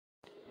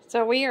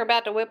So we are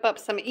about to whip up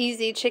some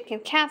easy chicken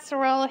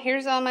casserole.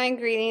 Here's all my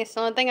ingredients. The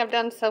only thing I've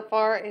done so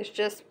far is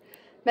just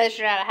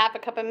measured out a half a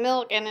cup of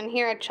milk, and in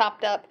here I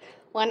chopped up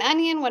 1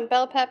 onion, 1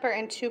 bell pepper,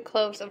 and 2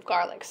 cloves of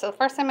garlic. So the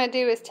first thing I'm going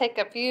to do is take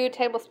a few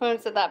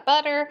tablespoons of that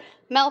butter,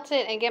 melt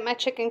it, and get my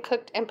chicken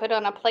cooked and put it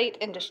on a plate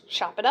and just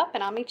chop it up,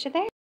 and I'll meet you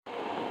there.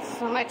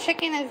 So my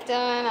chicken is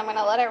done. I'm going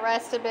to let it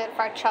rest a bit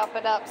before I chop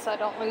it up so I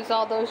don't lose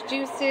all those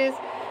juices.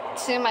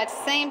 To my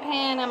same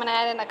pan, I'm going to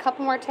add in a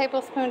couple more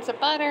tablespoons of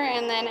butter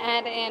and then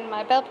add in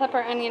my bell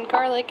pepper, onion,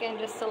 garlic, and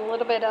just a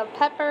little bit of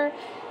pepper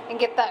and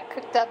get that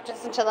cooked up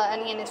just until the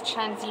onion is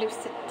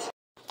translucent.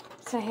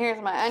 So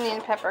here's my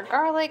onion, pepper,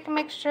 garlic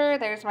mixture.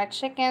 There's my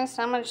chicken.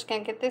 So I'm just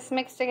going to get this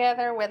mixed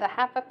together with a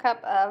half a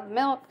cup of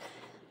milk,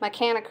 my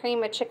can of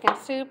cream of chicken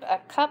soup, a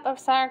cup of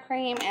sour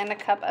cream, and a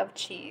cup of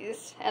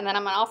cheese. And then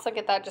I'm going to also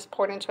get that just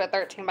poured into a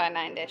 13 by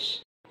 9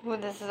 dish. Ooh,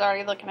 this is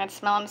already looking and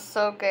smelling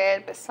so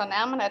good. But so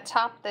now I'm going to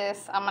top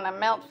this. I'm going to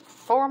melt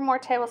 4 more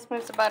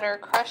tablespoons of butter,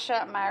 crush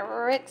up my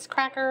Ritz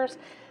crackers,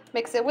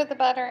 mix it with the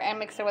butter, and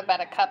mix it with about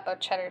a cup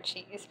of cheddar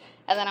cheese.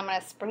 And then I'm going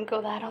to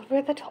sprinkle that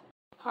over the top.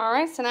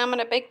 Alright, so now I'm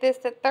going to bake this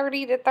at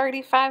 30 to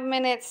 35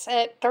 minutes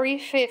at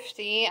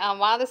 350.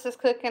 While this is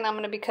cooking, I'm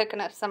going to be cooking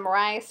up some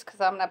rice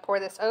because I'm going to pour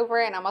this over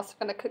it. And I'm also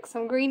going to cook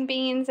some green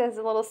beans as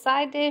a little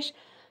side dish.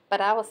 But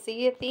I will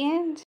see you at the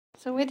end.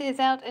 So it is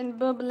out and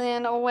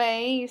bubbling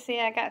away. You see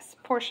I got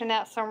portioned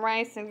out some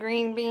rice and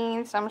green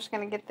beans. So I'm just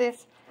going to get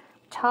this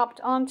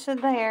topped onto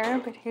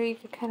there. But here you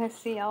can kind of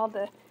see all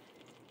the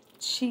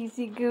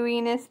cheesy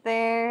gooiness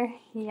there.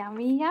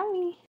 Yummy,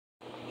 yummy.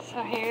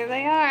 So here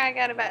they are. I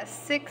got about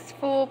 6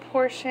 full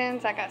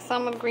portions. I got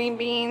some with green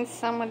beans,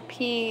 some with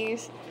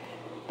peas.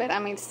 But I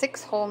mean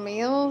 6 whole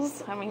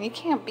meals. I mean you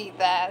can't beat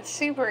that.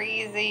 Super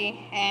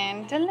easy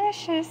and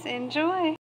delicious. Enjoy.